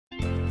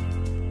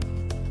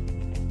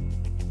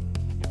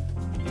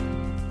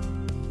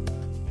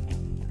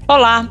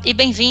Olá e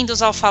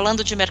bem-vindos ao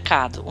Falando de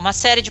Mercado, uma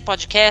série de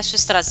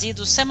podcasts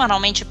trazidos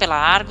semanalmente pela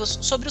Argos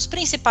sobre os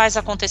principais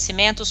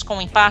acontecimentos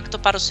com impacto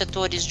para os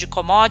setores de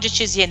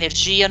commodities e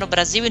energia no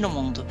Brasil e no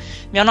mundo.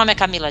 Meu nome é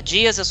Camila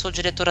Dias, eu sou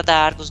diretora da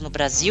Argos no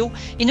Brasil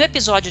e no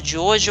episódio de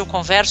hoje eu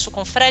converso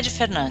com Fred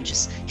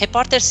Fernandes,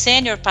 repórter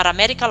sênior para a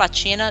América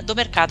Latina do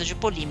mercado de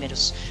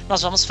polímeros.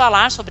 Nós vamos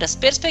falar sobre as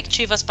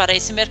perspectivas para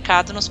esse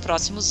mercado nos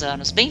próximos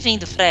anos.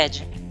 Bem-vindo,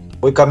 Fred.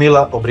 Oi,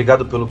 Camila,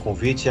 obrigado pelo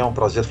convite, é um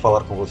prazer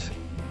falar com você.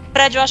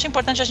 Fred, eu acho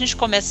importante a gente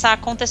começar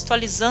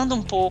contextualizando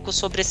um pouco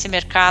sobre esse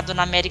mercado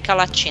na América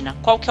Latina.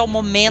 Qual que é o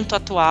momento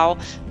atual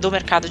do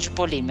mercado de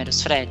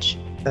polímeros, Fred?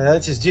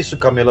 Antes disso,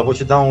 Camila, vou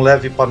te dar um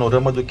leve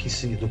panorama do que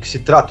se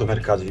trata o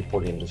mercado de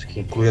polímeros, que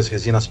inclui as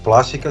resinas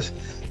plásticas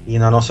e,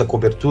 na nossa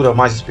cobertura,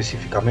 mais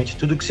especificamente,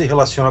 tudo que se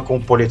relaciona com o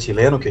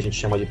polietileno, que a gente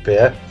chama de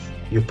PE,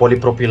 e o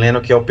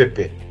polipropileno, que é o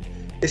PP.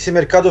 Esse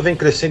mercado vem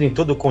crescendo em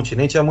todo o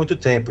continente há muito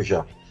tempo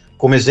já.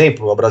 Como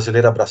exemplo, a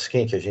brasileira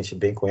Braskem, que a gente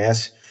bem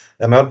conhece,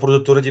 é a maior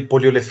produtora de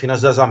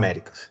poliolefinas das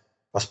Américas.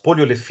 As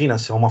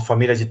poliolefinas são uma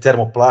família de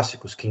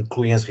termoplásticos que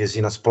incluem as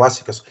resinas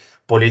plásticas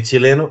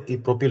polietileno e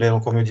propileno,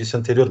 como eu disse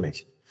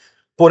anteriormente.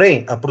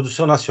 Porém, a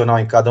produção nacional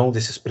em cada um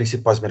desses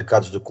principais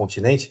mercados do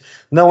continente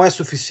não é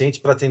suficiente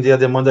para atender a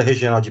demanda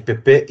regional de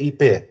PP e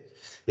PE,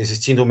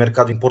 existindo um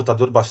mercado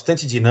importador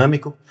bastante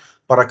dinâmico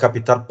para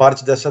captar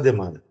parte dessa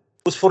demanda.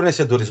 Os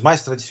fornecedores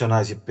mais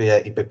tradicionais de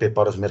PE e PP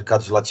para os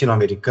mercados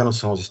latino-americanos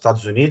são os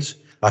Estados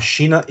Unidos, a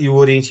China e o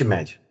Oriente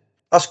Médio.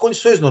 As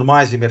condições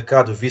normais de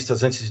mercado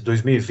vistas antes de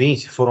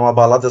 2020 foram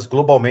abaladas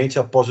globalmente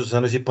após os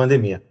anos de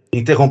pandemia,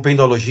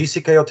 interrompendo a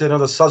logística e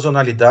alterando a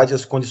sazonalidade e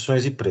as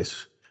condições de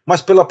preço.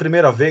 Mas pela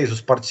primeira vez, os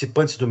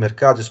participantes do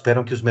mercado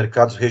esperam que os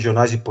mercados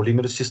regionais de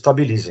polímeros se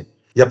estabilizem,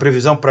 e a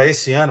previsão para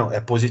esse ano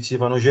é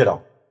positiva no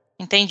geral.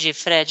 Entendi,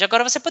 Fred.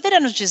 Agora, você poderia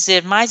nos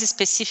dizer mais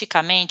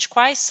especificamente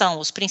quais são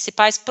os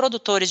principais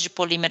produtores de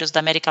polímeros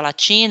da América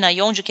Latina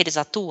e onde que eles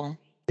atuam?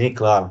 Sim,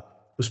 claro.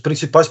 Os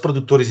principais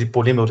produtores de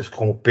polímeros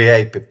como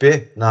PE e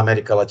PP na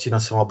América Latina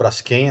são a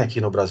Braskem,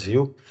 aqui no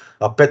Brasil,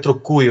 a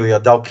Petrocuyo e a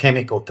Dow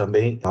Chemical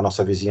também, na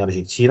nossa vizinha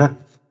Argentina,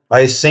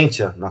 a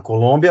Essentia, na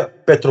Colômbia,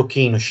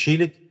 Petroquim, no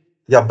Chile,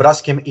 e a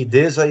Braskem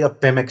Idesa e a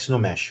Pemex, no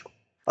México.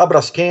 A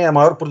Braskem é a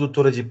maior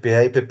produtora de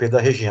PE e PP da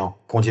região,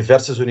 com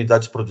diversas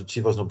unidades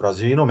produtivas no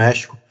Brasil e no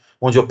México,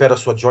 onde opera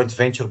sua joint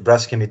venture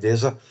Braskem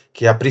Idesa,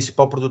 que é a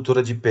principal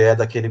produtora de PE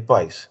daquele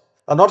país.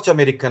 A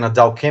norte-americana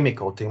Dow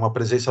Chemical tem uma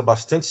presença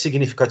bastante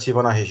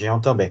significativa na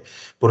região também,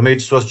 por meio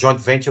de suas joint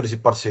ventures e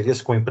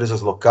parcerias com empresas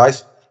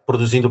locais,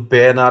 produzindo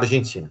PE na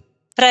Argentina.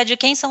 Fred,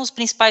 quem são os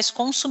principais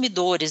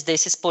consumidores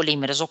desses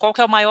polímeros, ou qual que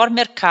é o maior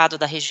mercado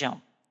da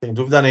região? Sem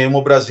dúvida nenhuma,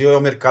 o Brasil é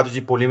o mercado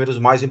de polímeros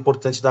mais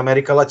importante da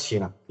América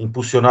Latina,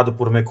 impulsionado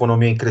por uma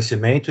economia em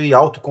crescimento e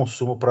alto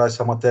consumo para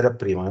essa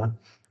matéria-prima, né?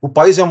 O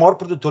país é o maior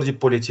produtor de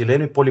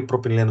polietileno e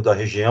polipropileno da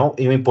região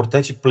e um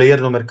importante player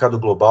no mercado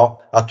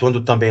global, atuando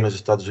também nos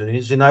Estados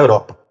Unidos e na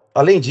Europa.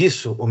 Além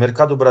disso, o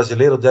mercado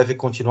brasileiro deve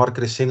continuar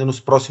crescendo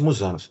nos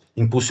próximos anos,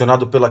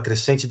 impulsionado pela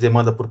crescente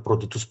demanda por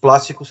produtos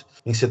plásticos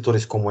em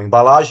setores como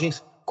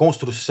embalagens,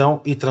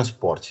 construção e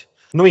transporte.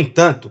 No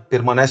entanto,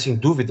 permanecem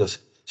dúvidas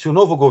se o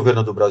novo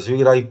governo do Brasil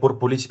irá impor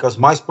políticas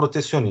mais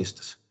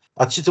protecionistas.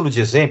 A título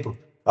de exemplo,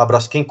 a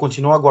Braskem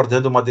continua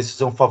aguardando uma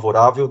decisão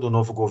favorável do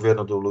novo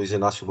governo do Luiz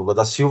Inácio Lula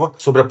da Silva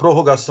sobre a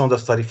prorrogação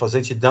das tarifas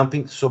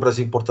antidumping sobre as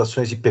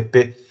importações de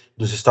PP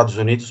dos Estados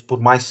Unidos por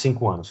mais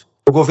 5 anos.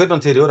 O governo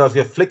anterior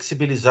havia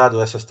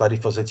flexibilizado essas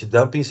tarifas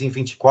antidumping em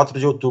 24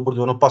 de outubro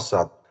do ano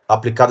passado,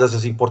 aplicadas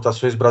às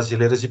importações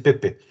brasileiras de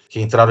PP,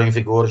 que entraram em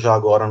vigor já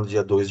agora no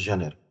dia 2 de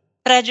janeiro.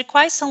 Fred,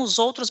 quais são os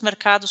outros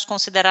mercados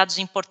considerados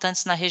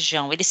importantes na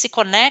região? Eles se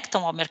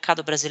conectam ao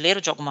mercado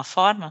brasileiro de alguma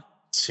forma?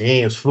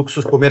 Sim, os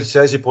fluxos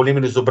comerciais de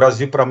polímeros do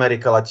Brasil para a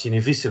América Latina e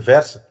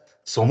vice-versa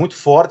são muito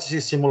fortes e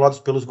estimulados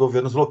pelos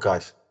governos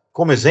locais.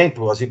 Como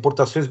exemplo, as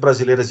importações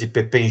brasileiras de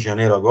PP em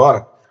janeiro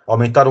agora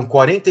aumentaram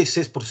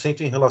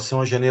 46% em relação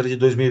a janeiro de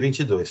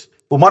 2022.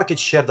 O market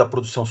share da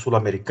produção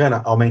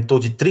sul-americana aumentou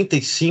de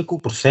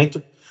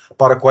 35%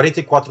 para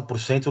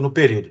 44% no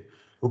período,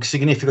 o que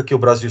significa que o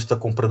Brasil está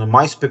comprando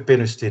mais PP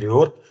no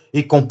exterior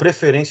e com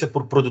preferência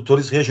por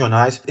produtores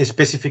regionais,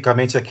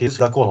 especificamente aqueles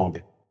da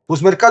Colômbia.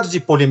 Os mercados de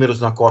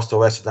polímeros na costa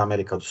oeste da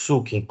América do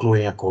Sul, que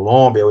incluem a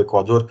Colômbia, o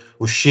Equador,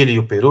 o Chile e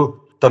o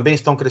Peru, também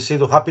estão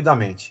crescendo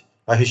rapidamente.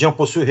 A região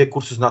possui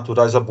recursos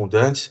naturais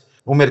abundantes,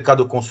 um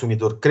mercado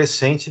consumidor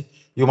crescente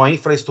e uma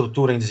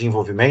infraestrutura em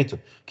desenvolvimento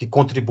que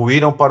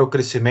contribuíram para o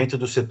crescimento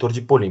do setor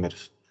de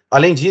polímeros.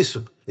 Além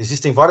disso,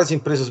 existem várias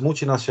empresas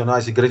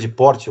multinacionais de grande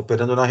porte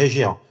operando na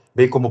região,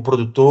 bem como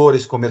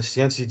produtores,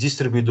 comerciantes e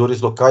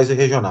distribuidores locais e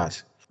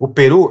regionais. O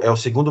Peru é o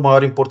segundo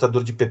maior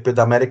importador de PP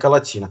da América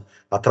Latina,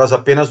 atrás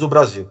apenas do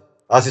Brasil.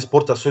 As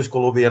exportações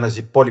colombianas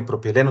de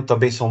polipropileno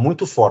também são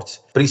muito fortes,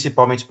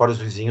 principalmente para os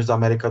vizinhos da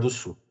América do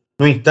Sul.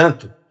 No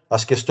entanto,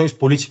 as questões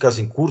políticas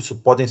em curso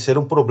podem ser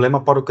um problema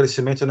para o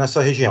crescimento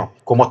nessa região,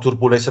 como a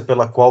turbulência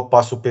pela qual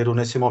passa o Peru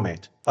nesse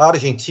momento. A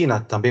Argentina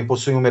também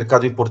possui um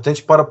mercado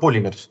importante para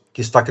polímeros, que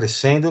está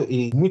crescendo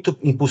e muito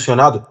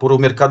impulsionado por um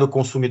mercado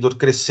consumidor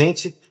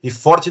crescente e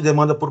forte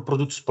demanda por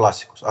produtos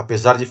plásticos,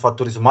 apesar de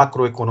fatores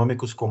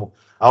macroeconômicos como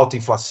alta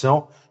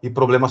inflação e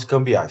problemas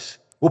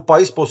cambiais. O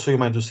país possui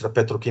uma indústria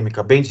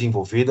petroquímica bem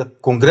desenvolvida,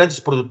 com grandes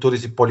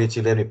produtores de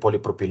polietileno e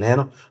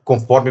polipropileno,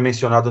 conforme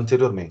mencionado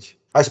anteriormente.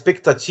 A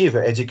expectativa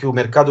é de que o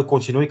mercado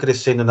continue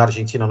crescendo na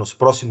Argentina nos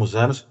próximos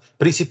anos,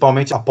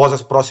 principalmente após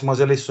as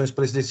próximas eleições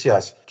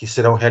presidenciais, que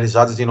serão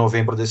realizadas em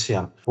novembro desse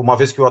ano, uma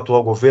vez que o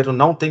atual governo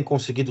não tem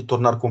conseguido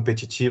tornar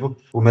competitivo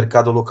o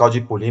mercado local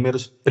de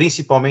polímeros,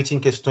 principalmente em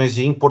questões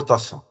de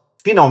importação.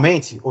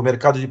 Finalmente, o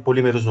mercado de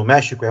polímeros no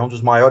México é um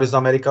dos maiores da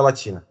América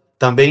Latina,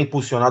 também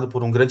impulsionado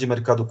por um grande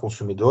mercado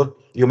consumidor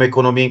e uma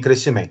economia em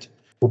crescimento.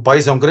 O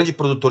país é um grande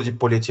produtor de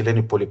polietileno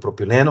e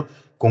polipropileno,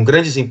 com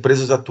grandes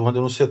empresas atuando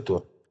no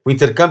setor. O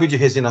intercâmbio de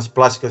resinas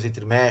plásticas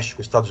entre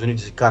México, Estados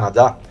Unidos e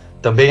Canadá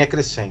também é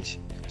crescente,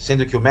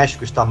 sendo que o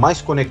México está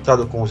mais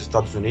conectado com os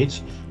Estados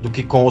Unidos do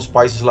que com os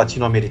países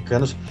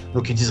latino-americanos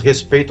no que diz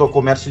respeito ao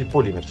comércio de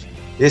polímeros,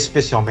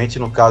 especialmente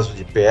no caso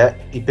de PE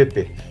e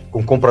PP,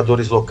 com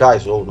compradores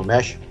locais ou no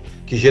México,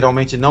 que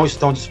geralmente não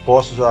estão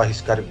dispostos a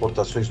arriscar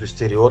importações do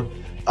exterior,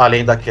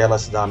 além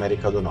daquelas da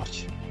América do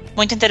Norte.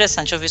 Muito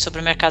interessante ouvir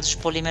sobre o mercado de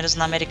polímeros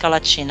na América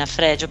Latina.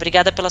 Fred,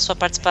 obrigada pela sua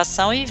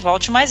participação e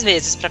volte mais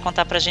vezes para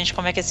contar para a gente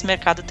como é que esse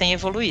mercado tem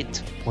evoluído.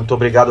 Muito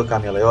obrigado,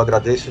 Camila. Eu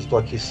agradeço e estou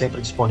aqui sempre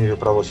disponível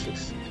para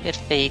vocês.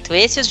 Perfeito.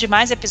 Esse e os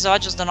demais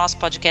episódios do nosso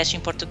podcast em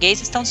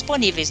português estão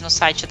disponíveis no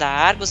site da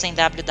Argos em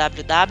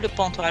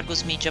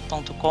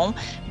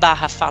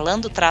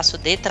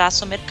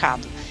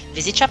www.argosmedia.com/falando-de-mercado.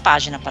 Visite a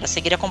página para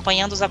seguir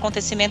acompanhando os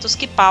acontecimentos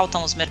que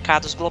pautam os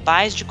mercados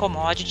globais de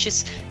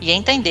commodities e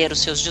entender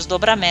os seus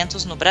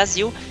desdobramentos no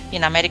Brasil e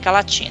na América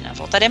Latina.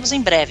 Voltaremos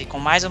em breve com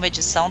mais uma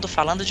edição do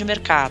Falando de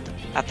Mercado.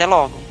 Até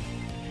logo!